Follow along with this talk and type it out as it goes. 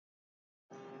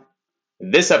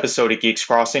This episode of Geeks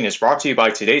Crossing is brought to you by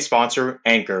today's sponsor,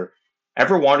 Anchor.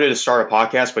 Ever wanted to start a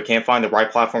podcast but can't find the right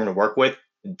platform to work with?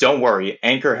 Don't worry,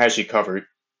 Anchor has you covered.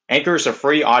 Anchor is a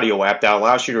free audio app that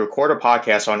allows you to record a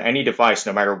podcast on any device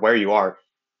no matter where you are.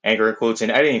 Anchor includes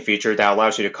an editing feature that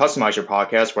allows you to customize your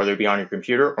podcast, whether it be on your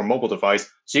computer or mobile device,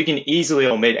 so you can easily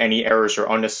omit any errors or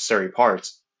unnecessary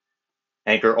parts.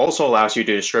 Anchor also allows you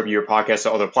to distribute your podcast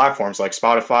to other platforms like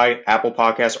Spotify, Apple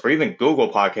Podcasts, or even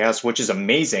Google Podcasts, which is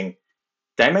amazing.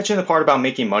 Did I mention the part about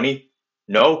making money?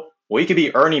 No? Well, you could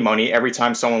be earning money every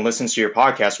time someone listens to your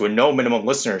podcast with no minimum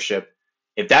listenership.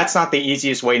 If that's not the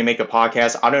easiest way to make a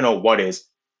podcast, I don't know what is.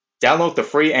 Download the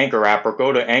free Anchor app or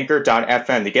go to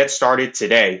anchor.fm to get started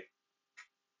today.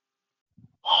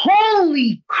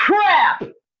 Holy crap!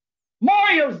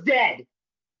 Mario's dead!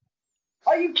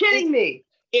 Are you kidding me?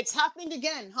 It's happening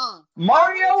again, huh?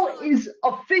 Mario is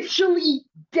officially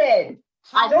dead.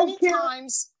 How I don't many care.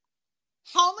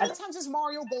 How many times is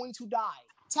Mario going to die?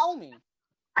 Tell me.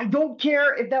 I don't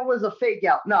care if that was a fake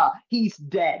out. Nah, he's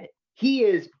dead. He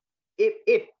is.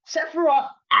 If Sephiroth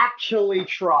actually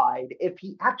tried, if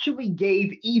he actually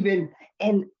gave even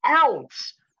an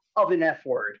ounce of an F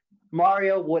word,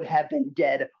 Mario would have been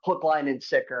dead, hook, line, and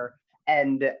sinker,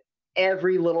 and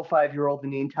every little 5-year-old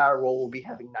in the entire world will be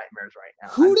having nightmares right now.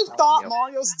 Who'd have thought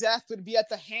Mario's death would be at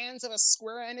the hands of a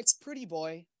Square Enix pretty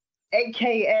boy?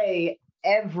 AKA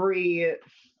every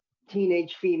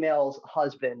teenage female's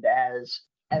husband, as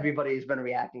everybody's been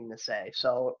reacting to say.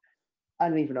 So I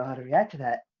don't even know how to react to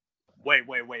that. Wait,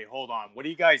 hold on. What are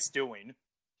you guys doing?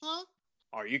 Huh?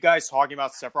 Are you guys talking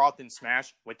about Sephiroth in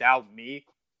Smash without me,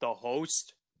 the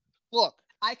host? Look,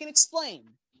 I can explain.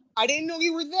 I didn't know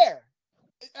you were there.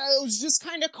 I was just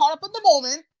kind of caught up in the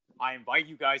moment. I invite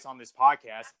you guys on this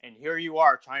podcast, and here you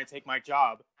are trying to take my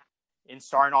job in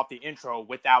starting off the intro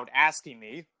without asking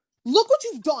me. Look what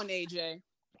you've done, AJ.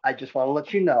 I just want to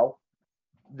let you know,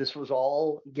 this was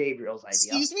all Gabriel's idea.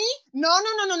 Excuse me? No.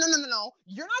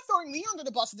 You're not throwing me under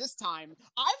the bus this time.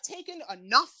 I've taken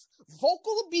enough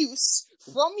vocal abuse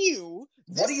from you.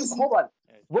 Hold on.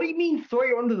 What do you mean throw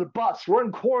you under the bus? We're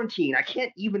in quarantine. I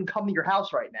can't even come to your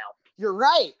house right now. You're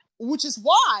right. Which is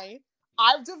why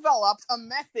I've developed a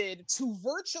method to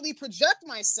virtually project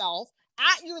myself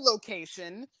at your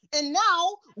location, and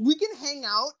now we can hang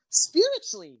out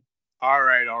spiritually. All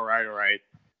right.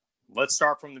 Let's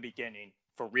start from the beginning.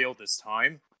 For real this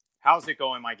time. How's it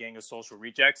going, my gang of social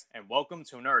rejects? And welcome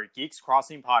to another Geeks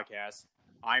Crossing podcast.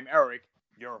 I'm Eric,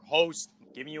 your host,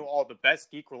 giving you all the best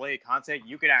geek-related content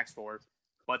you could ask for.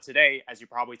 But today, as you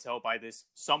probably tell by this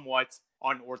somewhat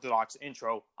unorthodox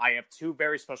intro, I have two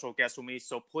very special guests with me,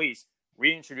 so please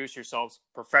reintroduce yourselves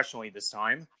professionally this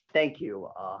time. Thank you,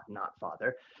 not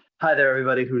father. Hi there,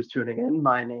 everybody who's tuning in.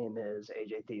 My name is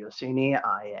AJ Theosini.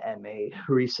 I am a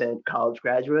recent college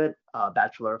graduate,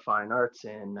 Bachelor of Fine Arts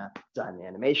in Design and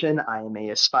Animation. I am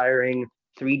an aspiring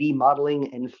 3D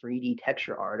modeling and 3D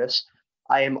texture artist.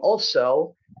 I am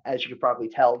also, as you can probably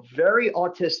tell, very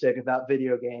autistic about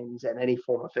video games and any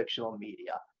form of fictional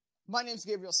media. My name's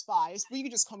Gabriel Spies, but you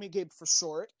can just call me Gabe for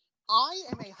short. I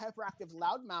am a hyperactive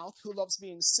loudmouth who loves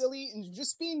being silly and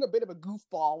just being a bit of a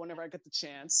goofball whenever I get the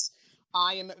chance.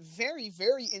 I am very,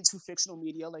 very into fictional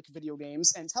media like video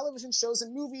games and television shows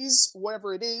and movies,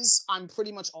 whatever it is, I'm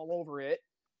pretty much all over it.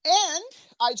 And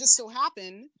I just so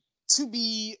happen to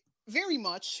be very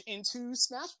much into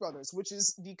Smash Brothers, which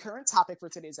is the current topic for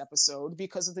today's episode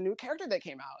because of the new character that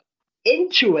came out.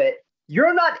 Into it?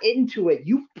 You're not into it.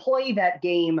 You play that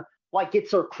game like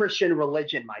it's a Christian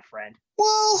religion, my friend.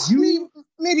 Well,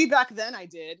 maybe back then I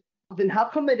did. Then how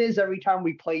come it is every time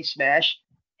we play Smash,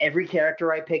 every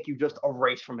character I pick, you just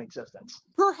erase from existence?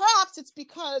 Perhaps it's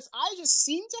because I just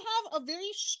seem to have a very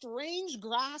strange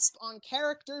grasp on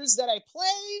characters that I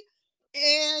play,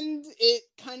 and it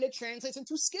kind of translates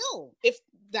into skill, if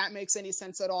that makes any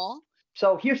sense at all.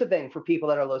 So here's the thing for people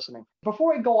that are listening.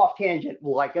 Before I go off tangent,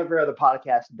 like every other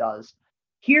podcast does,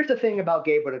 here's the thing about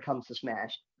Gabe when it comes to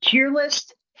Smash. Tier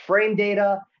list, frame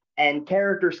data, and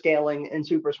character scaling in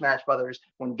Super Smash Brothers.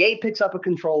 When Gabe picks up a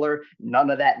controller,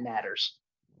 none of that matters.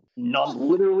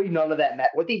 Literally none of that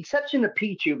matters. With the exception of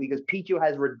Pichu, because Pichu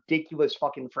has ridiculous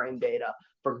fucking frame data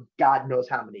for God knows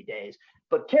how many days.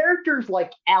 But characters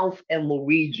like Alf and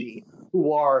Luigi,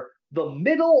 who are the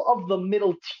middle of the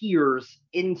middle tiers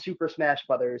in Super Smash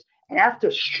Brothers, and have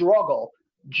to struggle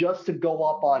just to go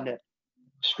up on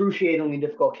excruciatingly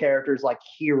difficult characters like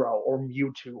Hero or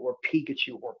Mewtwo or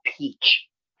Pikachu or Peach.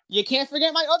 You can't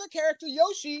forget my other character,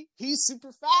 Yoshi. He's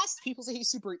super fast. People say he's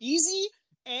super easy.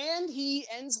 And he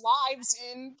ends lives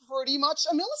in pretty much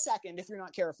a millisecond if you're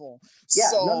not careful. Yeah,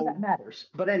 none of that matters.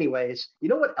 But anyways, you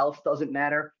know what else doesn't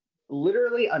matter?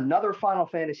 Literally another Final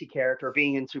Fantasy character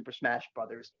being in Super Smash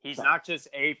Brothers. He's not just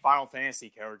a Final Fantasy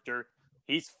character.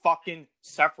 He's fucking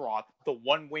Sephiroth, the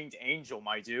one-winged angel,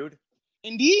 my dude.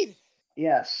 Indeed.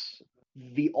 Yes,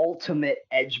 the ultimate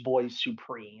Edge Boy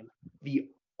Supreme, the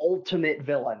ultimate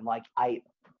villain. Like I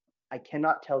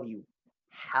cannot tell you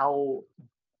how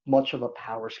much of a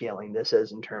power scaling this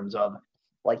is in terms of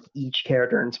like each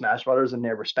character in Smash Brothers and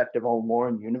their respective own lore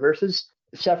and universes.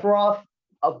 Sephiroth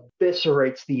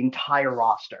eviscerates the entire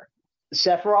roster.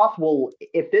 Sephiroth will,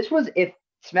 if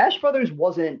Smash Brothers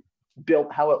wasn't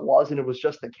built how it was and it was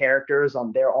just the characters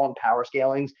on their own power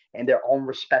scalings and their own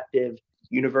respective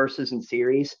universes and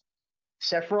series,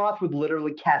 Sephiroth would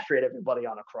literally castrate everybody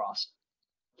on a cross.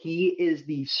 He is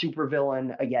the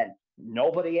supervillain, again,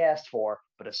 nobody asked for,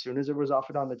 but as soon as it was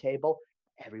offered on the table,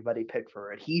 everybody picked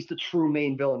for it. He's the true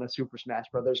main villain of Super Smash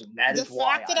Brothers, and that is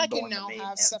why the fact that I'm I can going now to main have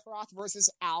him. Sephiroth versus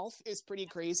Alf is pretty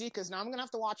crazy, because now I'm going to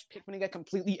have to watch Pikmin get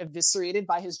completely eviscerated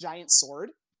by his giant sword.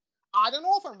 I don't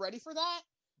know if I'm ready for that,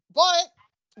 but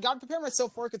gotta prepare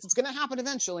myself for it, because it's going to happen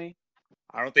eventually.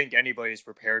 I don't think anybody's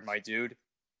prepared, my dude.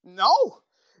 No,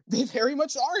 they very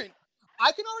much aren't.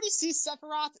 I can already see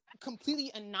Sephiroth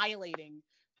completely annihilating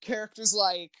characters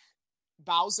like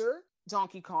Bowser,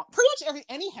 Donkey Kong, pretty much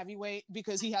any heavyweight,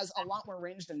 because he has a lot more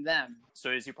range than them.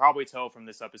 So as you probably tell from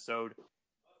this episode,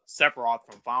 Sephiroth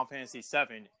from Final Fantasy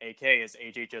VII, aka as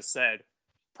AJ just said,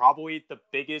 probably the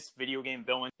biggest video game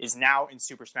villain, is now in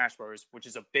Super Smash Bros., which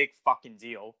is a big fucking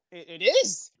deal. It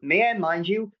is. May I mind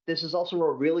you, this is also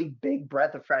a really big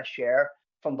breath of fresh air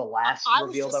from the last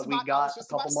reveal that we got a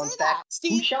couple months back.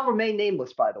 Steve, who shall remain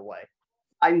nameless, by the way.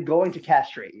 I'm going to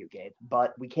castrate you, Gabe,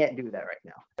 but we can't do that right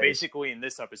now. Basically, in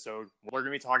this episode, we're going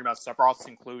to be talking about Sephiroth's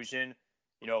inclusion.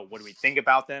 You know, what do we think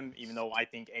about them? Even though I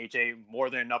think AJ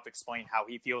more than enough explained how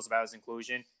he feels about his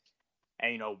inclusion.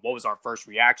 And, you know, what was our first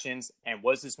reactions? And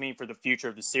what does this mean for the future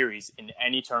of the series in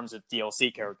any terms of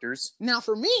DLC characters? Now,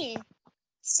 for me,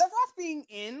 Sephiroth being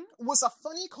in was a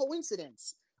funny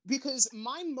coincidence, because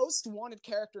my most wanted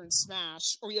character in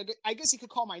Smash, or I guess you could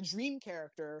call my dream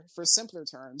character for simpler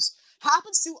terms,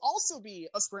 happens to also be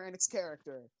a Square Enix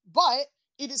character. But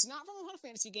it is not from a Final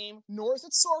Fantasy game, nor is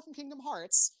it Sora from Kingdom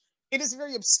Hearts. It is a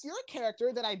very obscure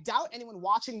character that I doubt anyone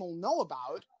watching will know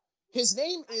about. His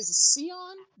name is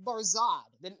Sion Barzad,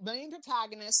 the main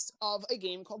protagonist of a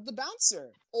game called The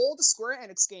Bouncer, old Square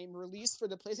Enix game released for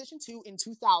the PlayStation 2 in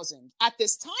 2000. At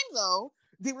this time, though,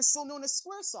 they were still known as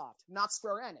Squaresoft, not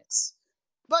Square Enix.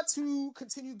 But to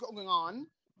continue going on,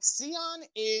 Sion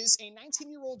is a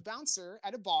 19-year-old bouncer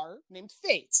at a bar named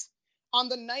Fate. On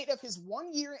the night of his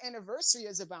 1-year anniversary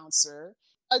as a bouncer,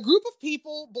 a group of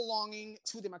people belonging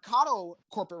to the Mikado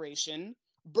Corporation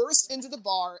burst into the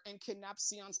bar and kidnap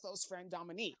Sion's close friend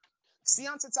Dominique.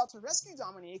 Sion sets out to rescue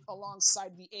Dominique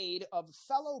alongside the aid of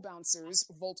fellow bouncers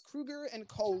Volt Kruger and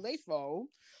Cole Lefo,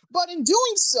 but in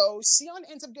doing so, Sion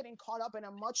ends up getting caught up in a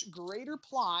much greater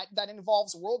plot that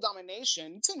involves world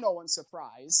domination, to no one's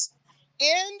surprise,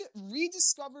 and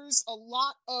rediscovers a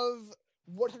lot of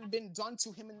what had been done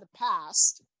to him in the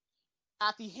past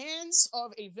at the hands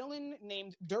of a villain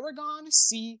named Duragon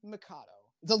C. Mikado,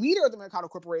 the leader of the Mikado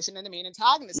Corporation and the main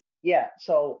antagonist. Yeah,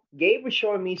 so Gabe was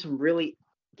showing me some really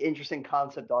interesting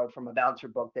concept art from a bouncer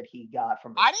book that he got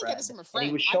from I didn't get this from a friend. And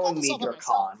he was showing me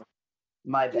Durkon.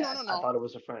 My bad. No. I thought it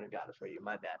was a friend who got it for you.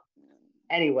 My bad.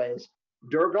 Anyways,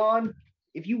 Durgon,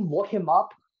 if you look him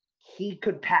up, he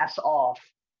could pass off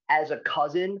as a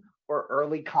cousin or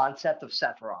early concept of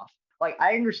Sephiroth. Like,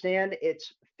 I understand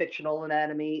it's fictional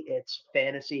anatomy, it's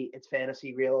fantasy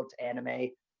real, it's anime,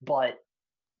 but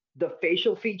the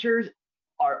facial features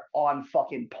are on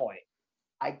fucking point.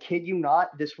 I kid you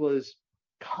not, this was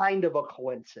kind of a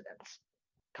coincidence.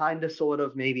 Kind of, sort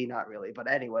of, maybe not really.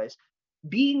 But anyways,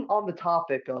 being on the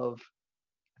topic of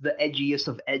the edgiest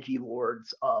of edgy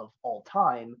lords of all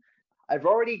time, I've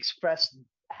already expressed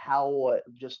how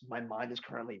just my mind is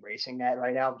currently racing at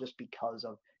right now just because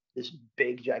of this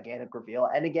big, gigantic reveal.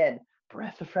 And again,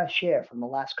 breath of fresh air from the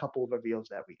last couple of reveals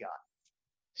that we got.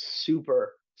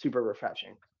 Super, super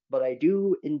refreshing. But I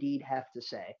do indeed have to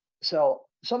say, so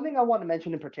something I want to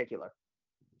mention in particular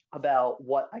about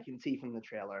what I can see from the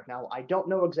trailer. Now, I don't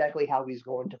know exactly how he's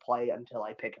going to play until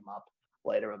I pick him up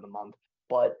later in the month,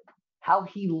 but how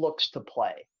he looks to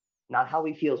play, not how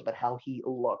he feels, but how he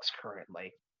looks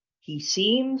currently. He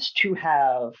seems to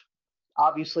have,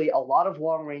 obviously, a lot of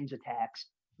long-range attacks,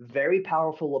 very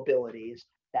powerful abilities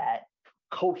that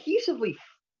cohesively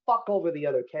fuck over the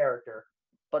other character,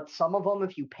 but some of them,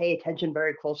 if you pay attention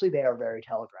very closely, they are very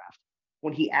telegraphed.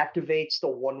 When he activates the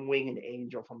one-winged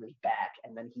angel from his back,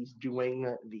 and then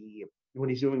when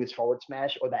he's doing his forward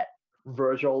smash, or that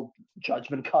Virgil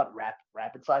Judgment Cut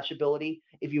rapid slash ability.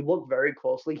 If you look very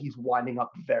closely, he's winding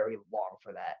up very long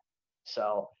for that.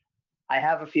 So I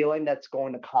have a feeling that's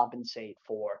going to compensate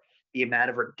for the amount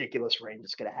of ridiculous range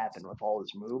that's going to happen with all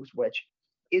his moves, which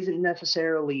isn't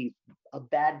necessarily a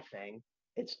bad thing.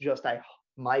 It's just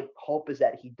my hope is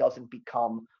that he doesn't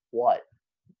become what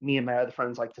me and my other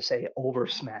friends like to say over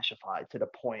smashified to the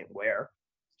point where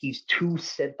he's too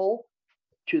simple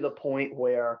to the point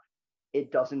where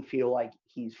it doesn't feel like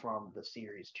he's from the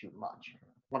series too much.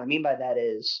 What I mean by that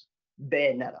is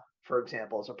Bayonetta, for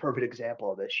example, is a perfect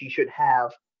example of this. She should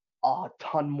have a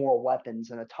ton more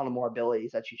weapons and a ton of more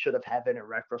abilities that she should have had in her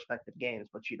retrospective games,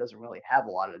 but she doesn't really have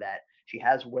a lot of that. She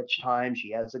has witch time,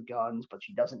 she has the guns, but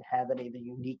she doesn't have any of the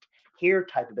unique hair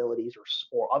type abilities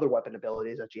or other weapon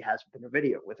abilities that she has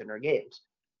within her games.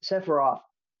 Sephiroth,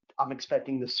 I'm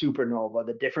expecting the supernova,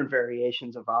 the different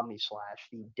variations of Omni Slash,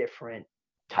 the different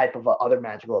type of other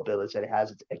magical abilities that it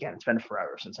has. It's been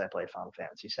forever since I played Final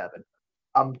Fantasy VII.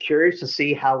 I'm curious to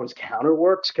see how his counter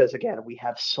works because, again, we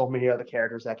have so many other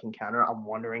characters that can counter. I'm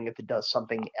wondering if it does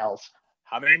something else.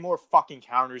 How many more fucking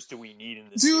counters do we need in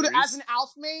this series? Dude, as an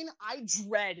Alpha main, I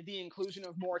dread the inclusion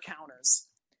of more counters.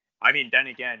 I mean, then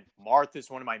again, Marth is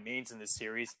one of my mains in this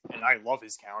series, and I love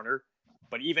his counter.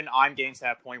 But even I'm getting to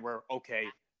that point where, okay,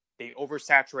 they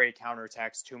oversaturate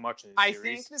counterattacks too much in this series. I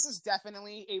think this is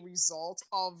definitely a result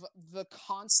of the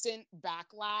constant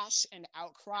backlash and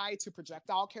outcry to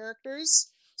projectile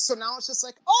characters. So now it's just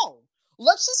like, oh,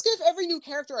 let's just give every new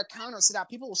character a counter so that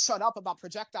people will shut up about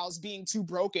projectiles being too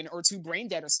broken or too brain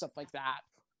dead or stuff like that.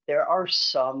 There are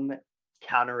some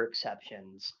counter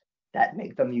exceptions that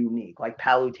make them unique. Like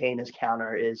Palutena's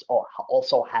counter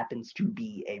also happens to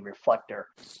be a reflector,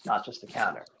 not just a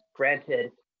counter.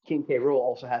 Granted, King K. Rool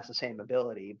also has the same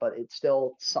ability, but it's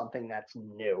still something that's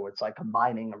new. It's like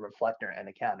combining a reflector and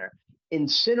a counter.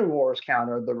 Incineroar's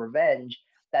counter, the Revenge,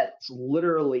 that's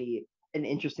literally an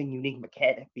interesting, unique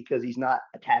mechanic because he's not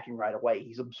attacking right away.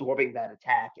 He's absorbing that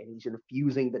attack and he's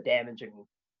infusing the damage and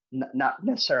not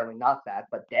necessarily knockback,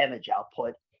 but damage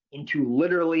output into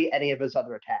literally any of his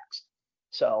other attacks.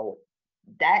 So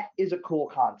that is a cool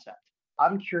concept.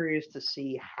 I'm curious to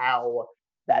see how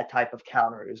that type of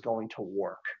counter is going to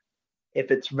work. If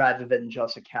it's rather than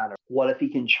just a counter, what if he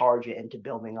can charge it into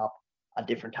building up a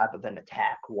different type of an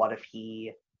attack? What if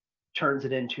he turns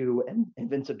it into an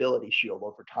invincibility shield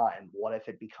over time? What if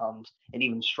it becomes an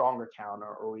even stronger counter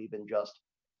or even just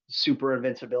super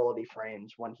invincibility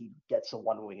frames when he gets the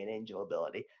one-winged angel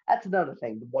ability? That's another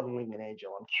thing, the one-winged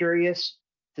angel. I'm curious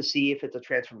to see if it's a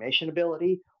transformation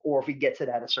ability or if he gets it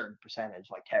at a certain percentage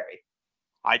like Terry.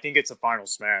 I think it's a final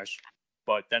smash.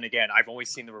 But then again, I've only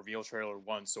seen the reveal trailer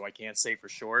once, so I can't say for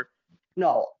sure.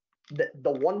 No,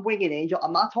 the one-winged angel,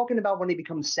 I'm not talking about when he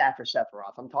becomes Sapphire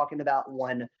Sephiroth. I'm talking about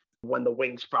when the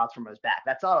wing sprouts from his back.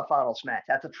 That's not a final smash.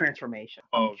 That's a transformation.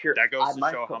 Oh, that goes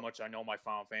to show how much I know my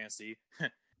Final Fantasy.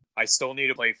 I still need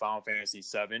to play Final Fantasy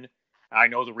VII. I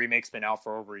know the remake's been out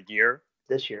for over a year.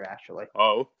 This year, actually.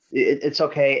 Oh. It's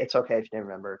okay. It's okay if you didn't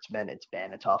remember. It's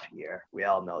been a tough year. We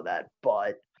all know that.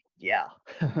 But, yeah.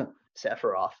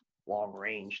 Sephiroth.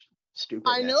 Long-ranged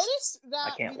stupidness. I noticed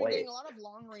that we've been getting a lot of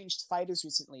long-ranged fighters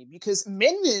recently because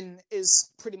Min Min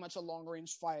is pretty much a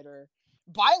long-range fighter.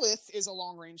 Byleth is a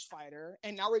long-range fighter,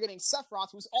 and now we're getting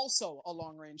Sephiroth, who's also a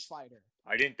long-range fighter.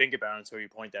 I didn't think about it until you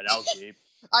point that out, Gabe.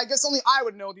 I guess only I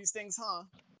would know these things, huh?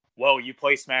 Well, you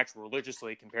play Smash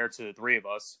religiously compared to the three of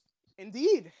us.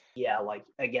 Indeed. Yeah, like,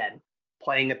 again,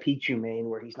 playing a Pichu main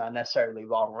where he's not necessarily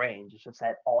long range. It's just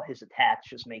that all his attacks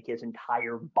just make his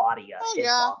entire body a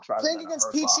hitbox rather playing than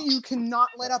against a hurt box. Pichu, you cannot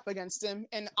let up against him,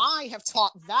 and I have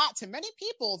taught that to many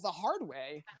people the hard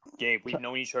way. Gabe, we've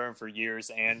known each other for years,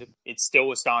 and it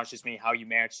still astonishes me how you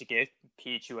managed to get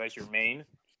Pichu as your main.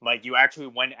 Like, you actually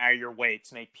went out of your way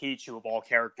to make Pichu of all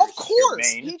characters of course! your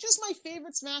main. Peach is my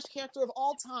favorite Smash character of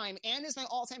all time, and is my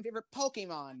all-time favorite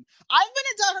Pokemon. I've been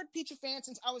a diehard Pichu fan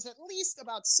since I was at least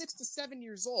about 6 to 7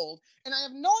 years old, and I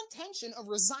have no intention of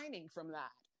resigning from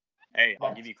that. Hey,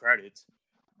 I'll give you credit.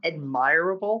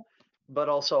 Admirable, but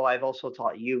also I've also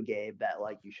taught you, Gabe, that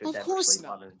like you should never sleep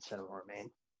on an Incineroar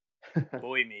main.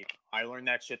 Believe me, I learned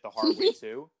that shit the hard way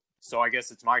too. So I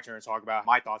guess it's my turn to talk about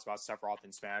my thoughts about Sephiroth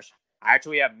and Smash. I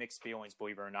actually have mixed feelings,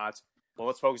 believe it or not. But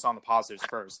let's focus on the positives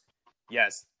first.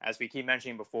 Yes, as we keep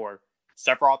mentioning before,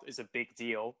 Sephiroth is a big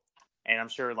deal. And I'm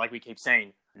sure, like we keep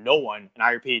saying, no one, and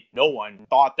I repeat, no one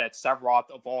thought that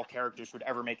Sephiroth of all characters would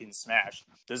ever make it in Smash.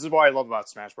 This is what I love about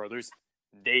Smash Brothers.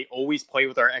 They always play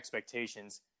with our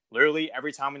expectations. Literally,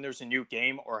 every time when there's a new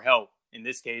game, or hell, in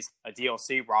this case, a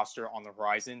DLC roster on the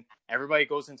horizon, everybody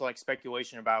goes into like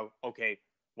speculation about, okay,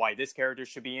 why this character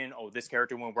should be in. Oh, this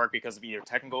character won't work because of either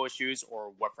technical issues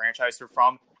or what franchise they're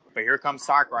from. But here comes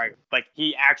Sakurai. Like,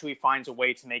 he actually finds a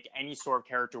way to make any sort of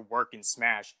character work in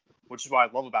Smash, which is what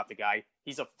I love about the guy.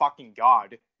 He's a fucking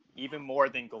god. Even more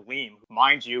than Galeem, who,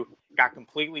 mind you, got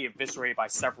completely eviscerated by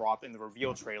Sephiroth in the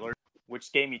reveal trailer,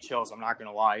 which gave me chills, I'm not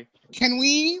gonna lie. Can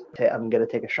we? I'm going to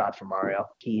take a shot for Mario.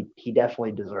 He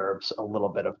definitely deserves a little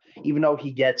bit of, even though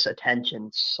he gets attention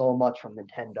so much from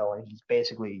Nintendo and he's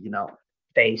basically,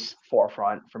 face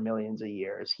forefront for millions of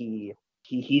years, he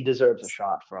deserves a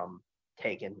shot from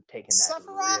taking that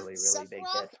really big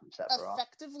hit from Sephiroth.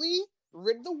 Effectively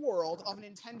rid the world of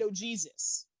Nintendo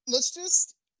Jesus. Let's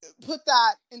just put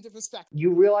that into perspective.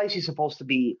 You realize he's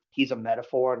a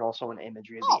metaphor and also an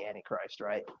imagery of the Antichrist,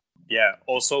 right? Yeah,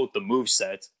 also the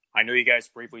moveset. I know you guys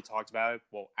briefly talked about it.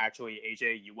 Well, actually,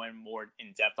 AJ, you went more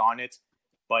in depth on it,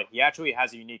 but he actually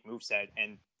has a unique moveset,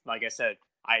 and like I said,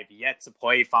 I have yet to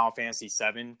play Final Fantasy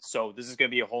VII, so this is going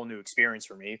to be a whole new experience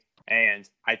for me. And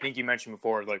I think you mentioned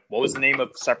before, like, what was the name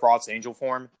of Sephiroth's angel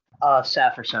form?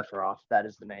 Sephiroth, that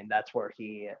is the name. That's where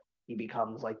he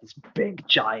becomes like this big,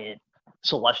 giant,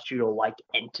 celestial-like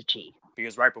entity.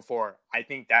 Because right before, I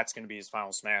think that's going to be his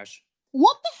final Smash.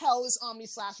 What the hell is Omni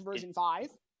Slash version 5?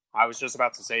 I was just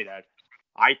about to say that.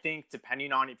 I think,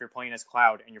 depending on if you're playing as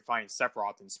Cloud and you're fighting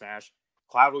Sephiroth in Smash,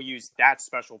 Cloud will use that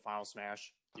special final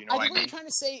Smash. You know I think what you're trying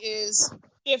to say is,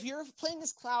 if you're playing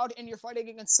as Cloud and you're fighting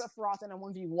against Sephiroth in a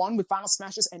 1v1 with Final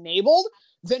Smashes enabled,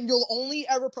 then you'll only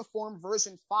ever perform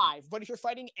version 5. But if you're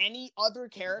fighting any other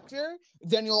character,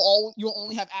 then you'll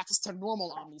only have access to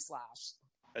normal Omni Slash.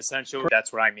 Essentially,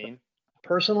 that's what I mean.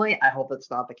 Personally, I hope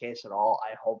that's not the case at all.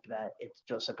 I hope that it's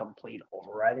just a complete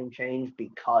overriding change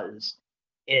because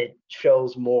it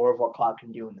shows more of what Cloud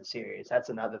can do in the series. That's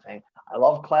another thing. I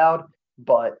love Cloud,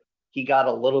 but he got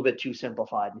a little bit too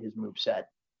simplified in his moveset,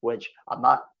 which I'm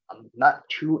not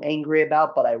too angry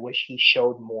about, but I wish he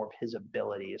showed more of his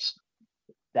abilities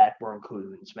that were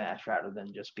included in Smash rather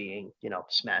than just being,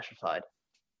 Smashified,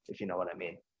 if you know what I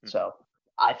mean. Mm-hmm. So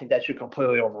I think that should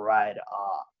completely override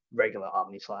regular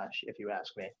Omni Slash, if you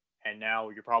ask me. And now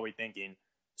you're probably thinking,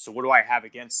 so what do I have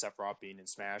against Sephiroth being in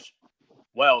Smash?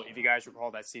 Well, if you guys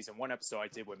recall that Season 1 episode I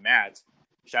did with Matt,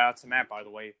 shout out to Matt, by the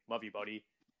way, love you, buddy.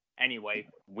 Anyway,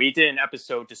 we did an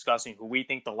episode discussing who we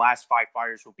think the last 5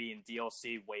 fighters will be in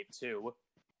DLC Wave 2.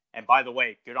 And by the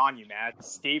way, good on you, Matt.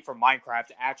 Steve from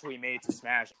Minecraft actually made it to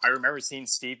Smash. I remember seeing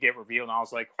Steve get revealed, and I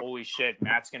was like, holy shit,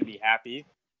 Matt's going to be happy.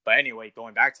 But anyway,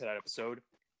 going back to that episode,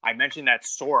 I mentioned that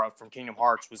Sora from Kingdom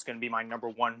Hearts was going to be my number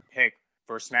 1 pick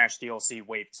for Smash DLC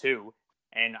Wave 2.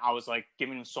 And I was like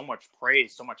giving him so much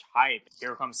praise, so much hype.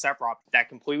 Here comes Sephiroth. That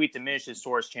completely diminishes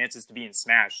Sora's chances to be in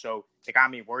Smash. So it got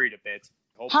me worried a bit.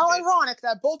 How ironic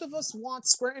that both of us want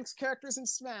Square Enix characters in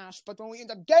Smash, but the one we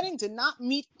end up getting did not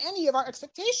meet any of our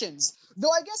expectations. Though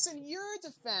I guess in your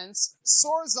defense,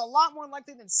 Sora's a lot more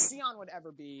likely than Sion would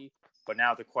ever be. But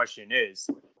now the question is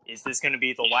this going to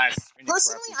be the last?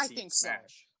 Personally, I think so.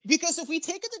 Because if we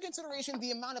take into consideration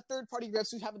the amount of third-party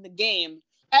reps we have in the game,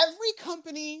 every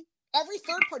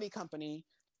third-party company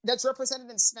that's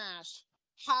represented in Smash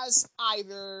has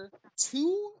either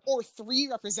 2 or 3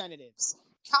 representatives.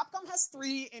 Capcom has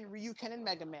 3 in Ryuken and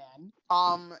Mega Man.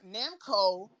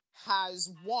 Namco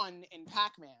has 1 in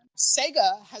Pac-Man.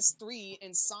 Sega has 3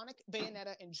 in Sonic,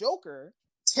 Bayonetta, and Joker.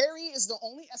 Terry is the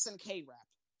only SNK rep.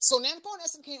 So Namco and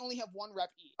SNK only have 1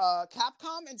 rep each.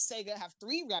 Capcom and Sega have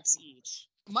 3 reps each.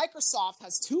 Microsoft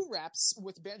has 2 reps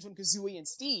with Banjo and Kazooie and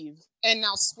Steve. And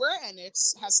now Square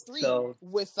Enix has 3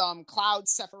 with Cloud,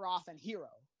 Sephiroth, and Hero.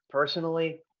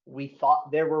 Personally, we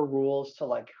thought there were rules to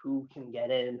like who can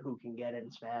get in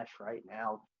Smash right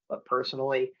now. But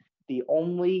personally, the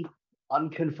only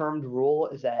unconfirmed rule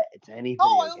is that it's any video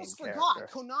game I almost forgot.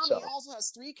 Character. Konami also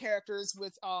has 3 characters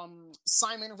with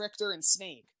Simon, Richter, and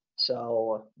Snake.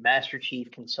 So Master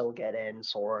Chief can still get in,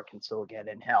 Sora can still get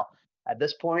in. Hell, at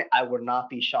this point, I would not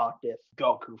be shocked if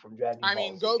Goku from Dragon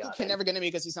Ball Z Goku can never get in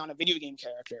because he's not a video game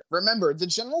character. Remember, the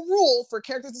general rule for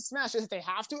characters in Smash is that they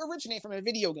have to originate from a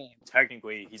video game.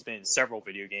 Technically, he's been in several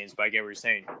video games, but I get what you're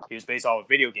saying. He was based off of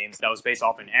video games, that was based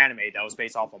off an anime, that was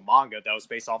based off a manga, that was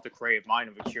based off the creative mind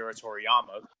of Akira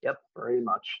Toriyama. Yep, pretty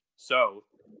much. So,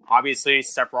 obviously,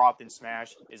 Sephiroth in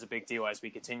Smash is a big deal, as we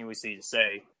continuously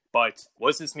say. But what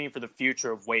does this mean for the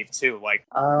future of Wave 2?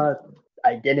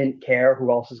 I didn't care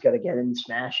who else is going to get in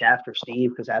Smash after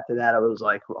Steve, because after that I was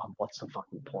like, what's the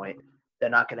fucking point? They're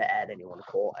not going to add anyone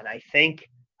cool. And I think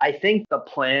the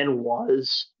plan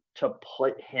was to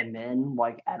put him in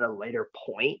like at a later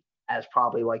point as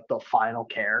probably like the final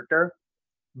character.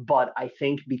 But I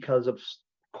think because of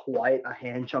quite a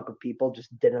hand chunk of people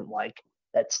just didn't like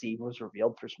that Steve was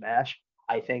revealed for Smash,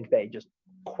 I think they just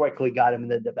quickly got him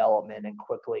into development and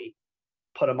quickly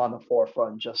put him on the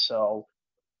forefront just so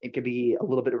it could be a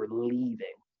little bit relieving.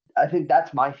 I think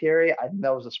that's my theory. I think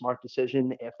that was a smart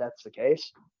decision if that's the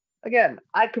case. Again,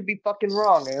 I could be fucking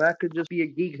wrong, and I could just be a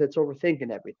geek that's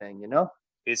overthinking everything, you know?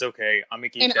 It's okay. I'm a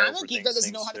geek And that I'm a geek that overthinks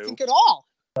doesn't know things how to too. think at all.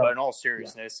 But in all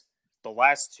seriousness, the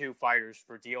last two fighters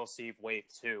for DLC Wave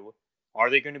 2, are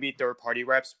they going to be third-party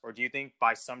reps, or do you think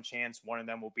by some chance one of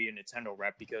them will be a Nintendo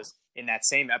rep? Because in that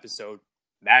same episode,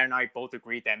 Matt and I both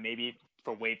agreed that maybe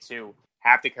for Wave 2,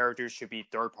 half the characters should be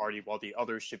third-party while the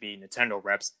others should be Nintendo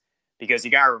reps. Because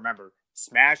you gotta remember,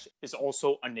 Smash is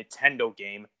also a Nintendo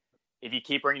game. If you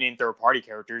keep bringing in third-party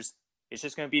characters, it's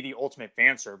just going to be the ultimate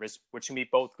fan service, which can be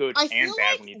both good and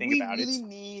bad when you think about it. We really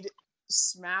need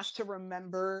Smash to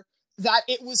remember that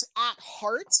it was at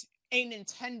heart a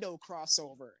Nintendo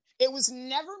crossover. It was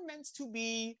never meant to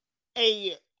be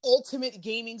a ultimate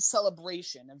gaming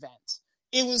celebration event.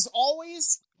 It was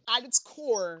always, at its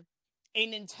core,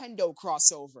 a Nintendo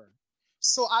crossover.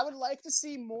 So I would like to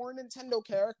see more Nintendo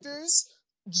characters,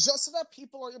 just so that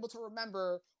people are able to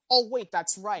remember, oh wait,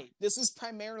 that's right. This is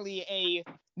primarily a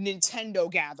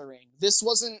Nintendo gathering. This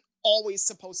wasn't always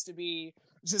supposed to be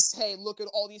just, hey, look at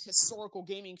all these historical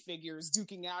gaming figures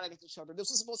duking out against each other. This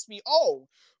was supposed to be, oh,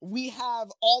 we have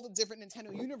all the different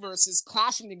Nintendo universes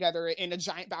clashing together in a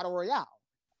giant battle royale.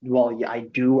 Well, yeah, I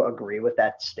do agree with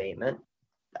that statement.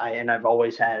 I've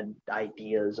always had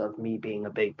ideas of me being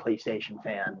a big PlayStation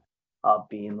fan, of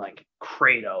being like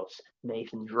Kratos,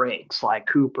 Nathan Drake, Sly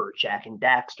Cooper, Jack and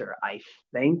Daxter. I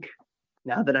think,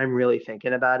 now that I'm really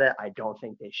thinking about it, I don't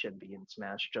think they should be in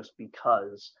Smash just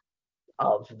because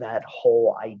of that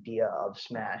whole idea of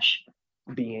Smash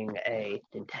being a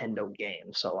Nintendo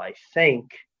game. So I think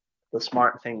the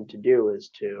smart thing to do is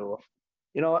to,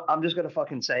 you know what, I'm just going to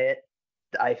fucking say it.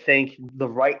 I think the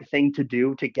right thing to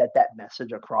do to get that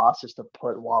message across is to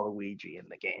put Waluigi in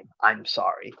the game. I'm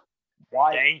sorry.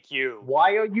 Why? Thank you.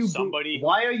 Why are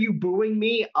you booing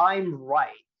me? I'm right.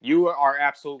 You are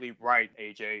absolutely right,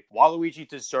 AJ. Waluigi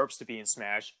deserves to be in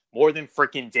Smash more than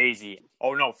freaking Daisy.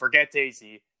 Oh no, forget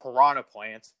Daisy. Piranha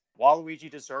Plant. Waluigi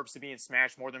deserves to be in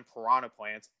Smash more than Piranha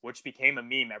Plant, which became a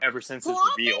meme ever since its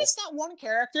reveal. Piranha Plant is that one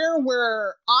character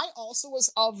where I also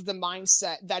was of the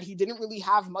mindset that he didn't really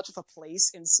have much of a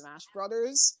place in Smash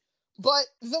Brothers. But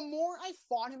the more I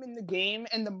fought him in the game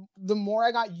and the more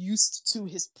I got used to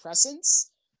his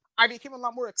presence, I became a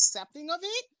lot more accepting of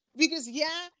it. Because,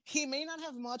 yeah, he may not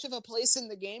have much of a place in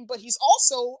the game, but he's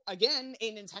also, again,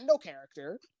 a Nintendo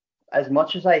character. As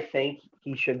much as I think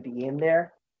he should be in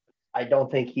there, I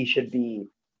don't think he should be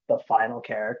the final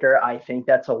character. I think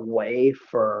that's a way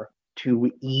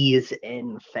to ease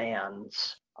in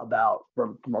fans about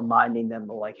reminding them,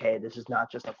 like, hey, this is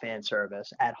not just a fan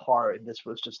service. At heart, this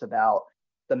was just about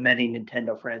the many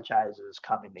Nintendo franchises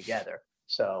coming together.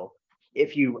 So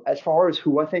as far as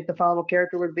who I think the final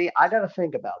character would be, I got to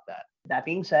think about that. That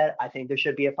being said, I think there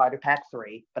should be a Fighter Pack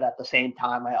 3, but at the same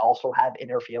time, I also have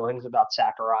inner feelings about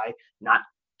Sakurai not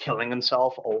killing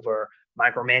himself over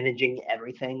micromanaging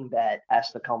everything that has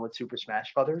to come with Super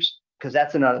Smash Brothers. Because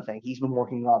that's another thing. He's been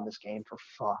working on this game for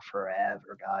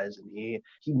forever, guys. And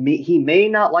he may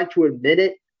not like to admit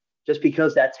it just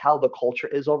because that's how the culture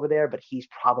is over there, but he's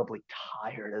probably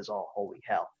tired as all holy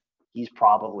hell. He's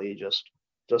probably just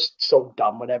so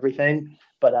done with everything.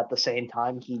 But at the same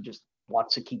time, he just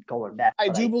wants to keep going back. I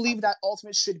do believe that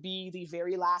Ultimate should be the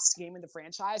very last game in the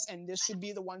franchise, and this should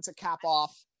be the one to cap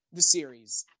off the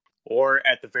series. Or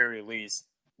at the very least,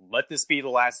 let this be the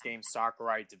last game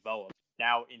Sakurai developed.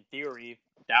 Now, in theory,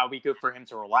 that would be good for him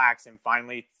to relax and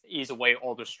finally ease away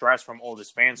all the stress from all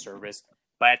this fan service.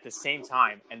 But at the same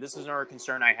time, and this is another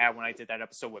concern I had when I did that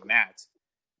episode with Matt,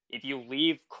 if you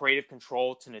leave creative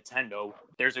control to Nintendo,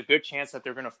 there's a good chance that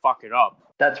they're going to fuck it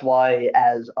up. That's why,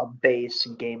 as a base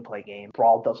gameplay game,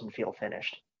 Brawl doesn't feel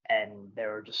finished. And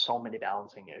there are just so many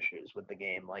balancing issues with the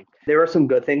game. Like, there are some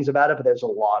good things about it, but there's a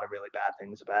lot of really bad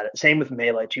things about it. Same with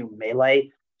Melee, too.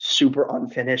 Melee, super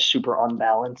unfinished, super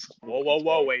unbalanced.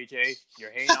 Whoa, AJ.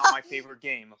 You're hating on my favorite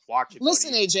game. Watch it,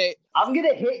 Listen, buddy. AJ. I'm going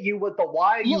to hit you with the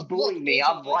why are you booing me? AJ,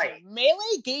 I'm right.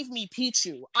 Melee gave me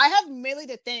Pichu. I have Melee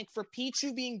to thank for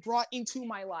Pichu being brought into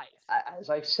my life. As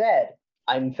I said,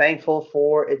 I'm thankful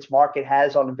for its mark it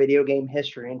has on video game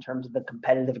history in terms of the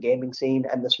competitive gaming scene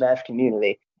and the Smash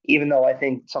community. Even though I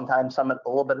think sometimes a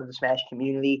little bit of the Smash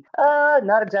community,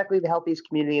 not exactly the healthiest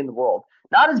community in the world.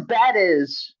 Not as bad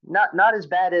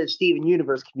as Steven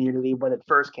Universe community when it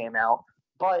first came out,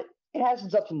 but it has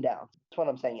its ups and downs. That's what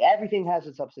I'm saying. Everything has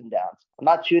its ups and downs. I'm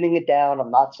not tuning it down.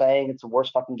 I'm not saying it's the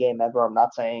worst fucking game ever. I'm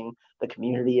not saying the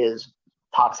community is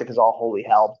toxic as all holy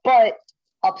hell. But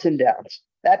ups and downs.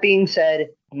 That being said,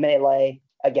 Melee,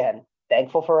 again,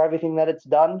 thankful for everything that it's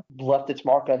done, left its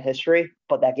mark on history,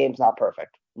 but that game's not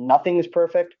perfect. Nothing is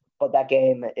perfect, but that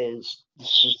game is,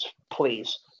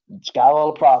 please, it's got a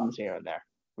little problems here and there.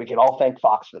 We can all thank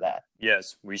Fox for that.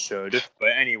 Yes, we should. But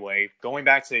anyway, going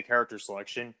back to the character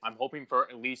selection, I'm hoping for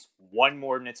at least one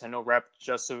more Nintendo rep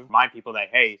just to remind people that,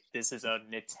 hey, this is a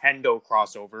Nintendo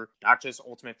crossover, not just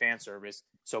Ultimate Fan Service.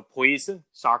 So please,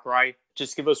 Sakurai,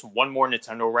 just give us one more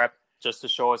Nintendo rep just to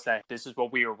show us that this is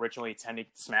what we originally intended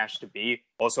Smash to be.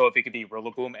 Also, if it could be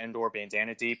Rillaboom and/or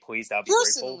Bandana D, please, that'd be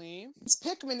Personally,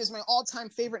 Pikmin is my all-time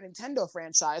favorite Nintendo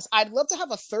franchise. I'd love to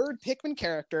have a third Pikmin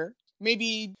character,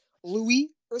 maybe Louie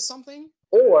or something.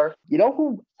 Or, you know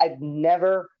who I've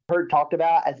never heard talked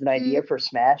about as an idea for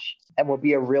Smash and would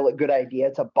be a really good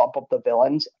idea to bump up the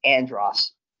villains?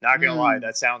 Andross. Not gonna lie,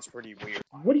 that sounds pretty weird.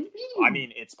 What do you mean? I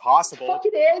mean, it's possible.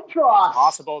 Fucking Andross! It's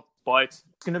possible, but it's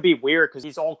gonna be weird because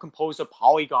he's all composed of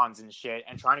polygons and shit,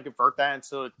 and trying to convert that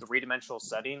into a three-dimensional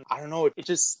setting, I don't know, it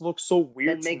just looks so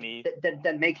weird to me.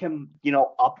 Then make him,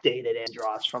 updated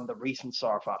Andross from the recent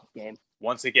Star Fox game.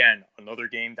 Once again, another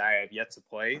game that I have yet to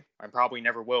play. I probably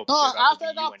never will. After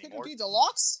I got Pikmin D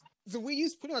Deluxe, the Wii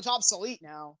U's pretty much obsolete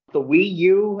now. The Wii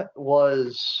U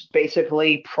was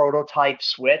basically prototype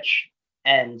Switch,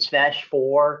 and Smash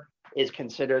 4 is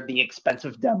considered the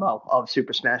expensive demo of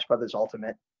Super Smash Bros.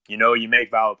 Ultimate. You make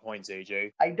valid points,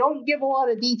 AJ. I don't give a lot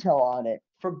of detail on it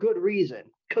for good reason,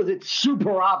 because it's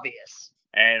super obvious.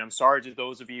 And I'm sorry to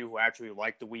those of you who actually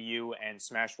like the Wii U and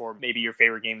Smash 4, maybe your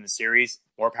favorite game in the series.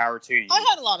 More power to you. I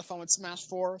had a lot of fun with Smash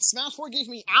 4. Smash 4 gave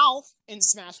me Alf in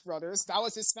Smash Brothers. That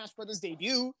was his Smash Brothers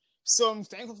debut, so I'm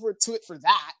thankful to it for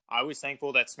that. I was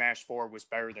thankful that Smash 4 was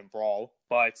better than Brawl,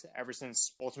 but ever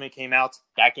since Ultimate came out,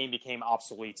 that game became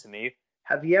obsolete to me.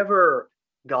 Have you ever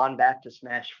gone back to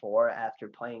Smash 4 after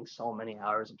playing so many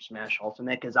hours of Smash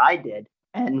Ultimate? Because I did,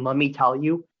 and let me tell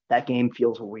you, that game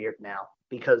feels weird now.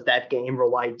 Because that game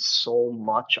relied so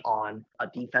much on a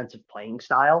defensive playing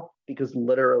style. Because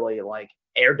literally,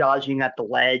 air dodging at the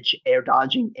ledge, air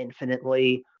dodging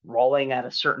infinitely, rolling at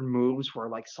a certain moves were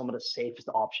some of the safest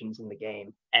options in the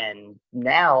game. And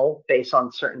now, based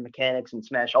on certain mechanics in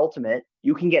Smash Ultimate,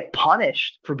 you can get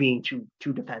punished for being too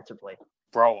defensively.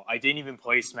 Bro, I didn't even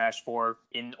play Smash 4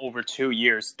 in over 2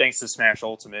 years thanks to Smash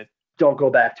Ultimate. Don't go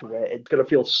back to it. It's going to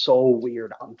feel so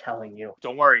weird, I'm telling you.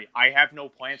 Don't worry. I have no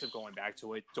plans of going back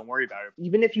to it. Don't worry about it.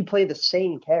 Even if you play the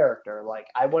same character,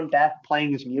 I went back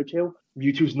playing as Mewtwo.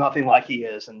 Mewtwo's nothing like he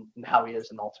is and how he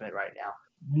is in Ultimate right now.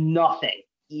 Nothing.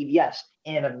 Yes,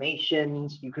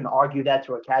 animations, you can argue that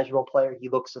to a casual player. He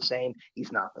looks the same.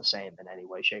 He's not the same in any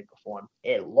way, shape, or form.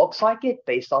 It looks like it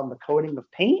based on the coating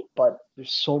of paint, but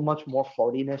there's so much more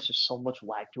floatiness. There's so much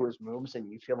lag to his moves,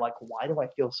 and you feel like, why do I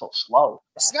feel so slow?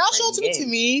 Smash Ultimate to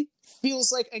me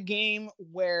feels like a game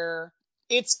where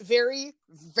it's very,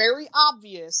 very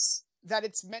obvious that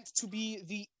it's meant to be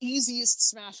the easiest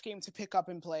Smash game to pick up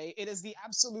and play. It is the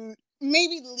absolute,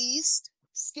 maybe least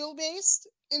skill-based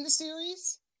in the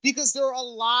series, because there are a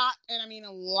lot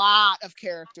of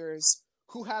characters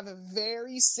who have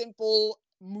very simple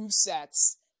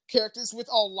movesets. Characters with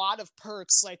a lot of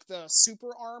perks, like the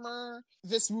super armor.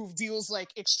 This move deals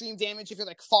extreme damage if you're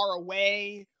far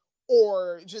away,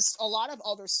 or just a lot of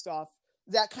other stuff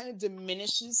that kind of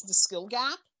diminishes the skill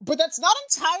gap. But that's not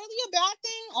entirely a bad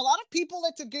thing. A lot of people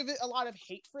like to give it a lot of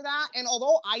hate for that. And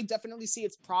although I definitely see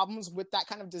its problems with that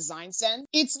kind of design sense,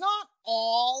 it's not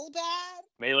all bad.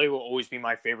 Melee will always be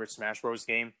my favorite Smash Bros.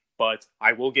 Game, but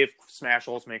I will give Smash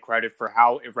Ultimate credit for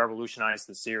how it revolutionized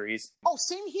the series. Oh,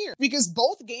 same here. Because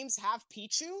both games have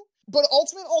Pichu, but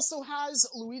Ultimate also has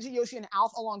Luigi, Yoshi, and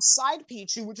Alf alongside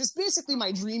Pichu, which is basically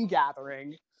my dream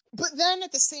gathering. But then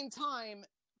at the same time,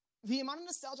 the amount of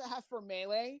nostalgia I have for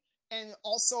Melee, and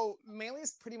also Melee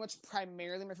is pretty much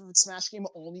primarily my favorite Smash game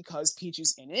only because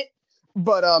Pichu's in it.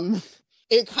 But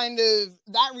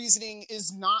that reasoning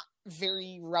is not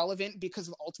very relevant because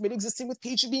of Ultimate existing with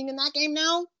Pichu being in that game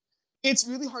now. It's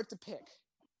really hard to pick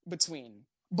between.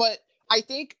 But I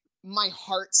think my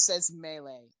heart says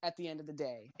Melee at the end of the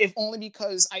day. If only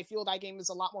because I feel that game is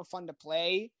a lot more fun to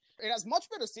play. It has much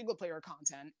better single-player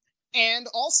content. And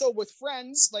also with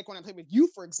friends, like when I play with you,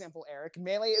 for example, Eric,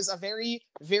 Melee is a very,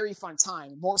 very fun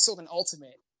time, more so than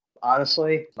Ultimate.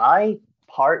 Honestly, my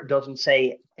heart doesn't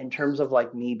say, in terms of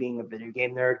me being a video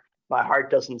game nerd, my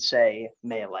heart doesn't say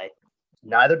Melee.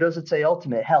 Neither does it say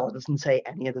Ultimate. Hell, it doesn't say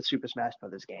any of the Super Smash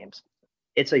Bros. Games.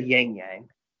 It's a yin-yang.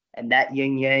 And that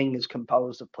yin-yang is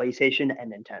composed of PlayStation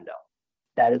and Nintendo.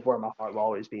 That is where my heart will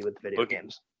always be with video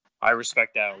games. I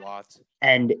respect that a lot.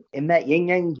 And in that yin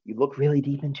yang, you look really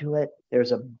deep into it,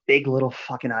 there's a big little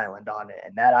fucking island on it.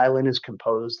 And that island is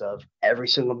composed of every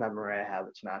single memory I have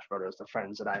at Smash Brothers, the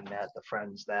friends that I met, the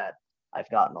friends that I've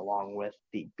gotten along with,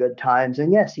 the good times,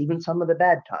 and yes, even some of the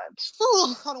bad times.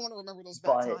 I don't want to remember those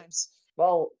bad times.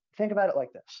 Well, think about it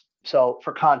like this. So,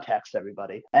 for context,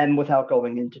 everybody, and without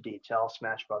going into detail,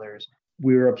 Smash Brothers,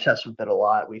 we were obsessed with it a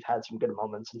lot. We've had some good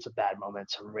moments and some bad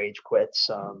moments, some rage quits,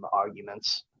 some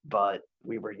arguments. But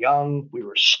we were young, we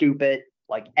were stupid,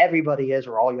 like everybody is.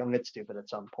 We're all young and stupid at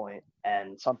some point,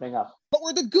 and something else. But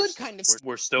we're the good kind of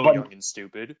We're still young and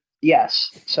stupid. Yes.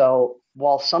 So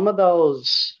while some of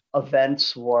those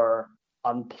events were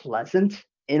unpleasant,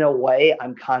 in a way,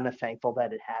 I'm kind of thankful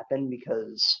that it happened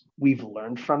because we've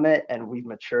learned from it and we've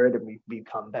matured and we've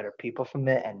become better people from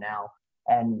it.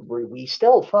 And we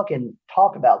still fucking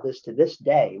talk about this to this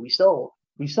day. We still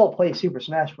play Super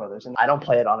Smash Brothers, and I don't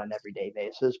play it on an everyday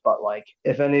basis, but like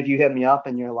if any of you hit me up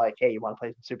and you're like, hey, you want to play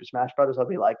some Super Smash Brothers? I'll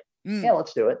be like, yeah,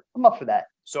 let's do it. I'm up for that.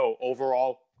 So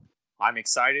overall, I'm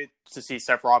excited to see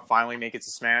Sephiroth finally make it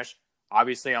to Smash.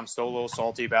 Obviously, I'm still a little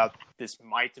salty about this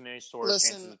might diminish Sora's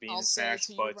chances of being in Smash,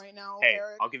 but right now, hey,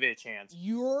 Eric, I'll give it a chance.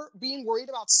 You're being worried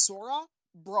about Sora?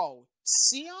 Bro,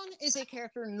 Sion is a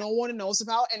character no one knows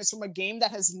about, and it's from a game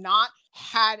that has not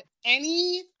had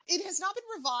any... It has not been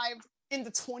revived in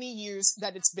the 20 years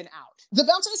that it's been out. The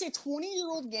Bouncer is a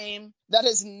 20-year-old game that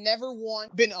has never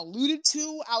been alluded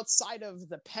to outside of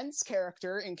the Pence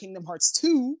character in Kingdom Hearts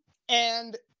 2,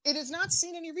 and it has not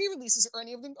seen any re-releases or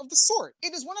any of the sort.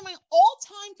 It is one of my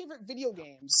all-time favorite video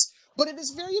games, but it is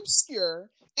very obscure,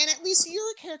 and at least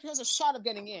your character has a shot of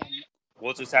getting in.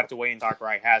 We'll just have to wait and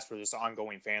Sakurai has for this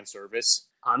ongoing fan service.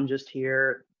 I'm just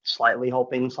here slightly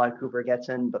hoping Sly Cooper gets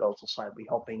in, but also slightly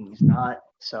hoping he's not.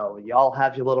 So y'all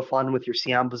have your little fun with your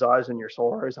Sion Bazaars and your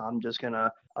Soars. I'm just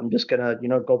gonna,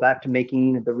 go back to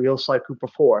making the real Sly Cooper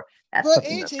 4. That's but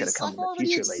something AJ, that's gonna come Sly in the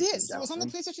future, already ladies and exists. It gentlemen. was on the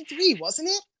PlayStation 3, wasn't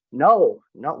it? No,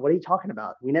 what are you talking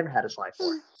about? We never had a Sly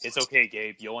 4. It's okay,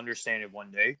 Gabe. You'll understand it one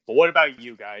day. But what about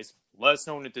you guys? Let us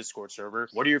know in the Discord server.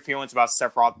 What are your feelings about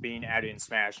Sephiroth being added in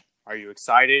Smash? Are you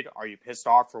excited? Are you pissed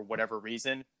off for whatever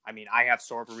reason? I mean, I have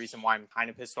sort of a reason why I'm kind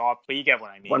of pissed off, but you get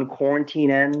what I mean. When quarantine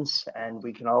ends and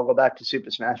we can all go back to Super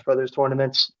Smash Brothers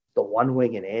tournaments, the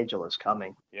one-winged angel is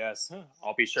coming. Yes,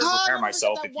 I'll be sure to prepare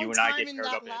myself if you and I get paired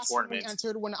up in a tournament.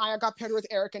 When I got paired with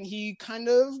Eric and he kind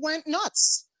of went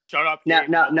nuts. Shut up.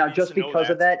 Now, just because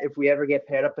of that, if we ever get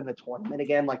paired up in the tournament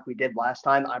again, like we did last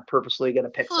time, I'm purposely going to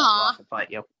pick Sephiroth and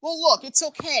fight you. Well, look, it's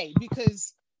okay,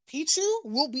 because Pichu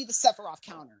will be the Sephiroth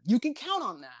counter. You can count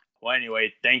on that. Well,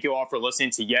 anyway, thank you all for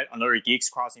listening to yet another Geeks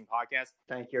Crossing podcast.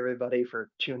 Thank you, everybody, for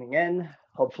tuning in.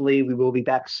 Hopefully, we will be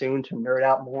back soon to nerd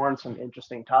out more on some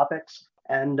interesting topics.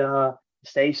 And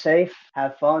stay safe,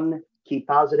 have fun, keep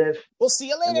positive. We'll see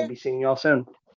you later. And we'll be seeing you all soon.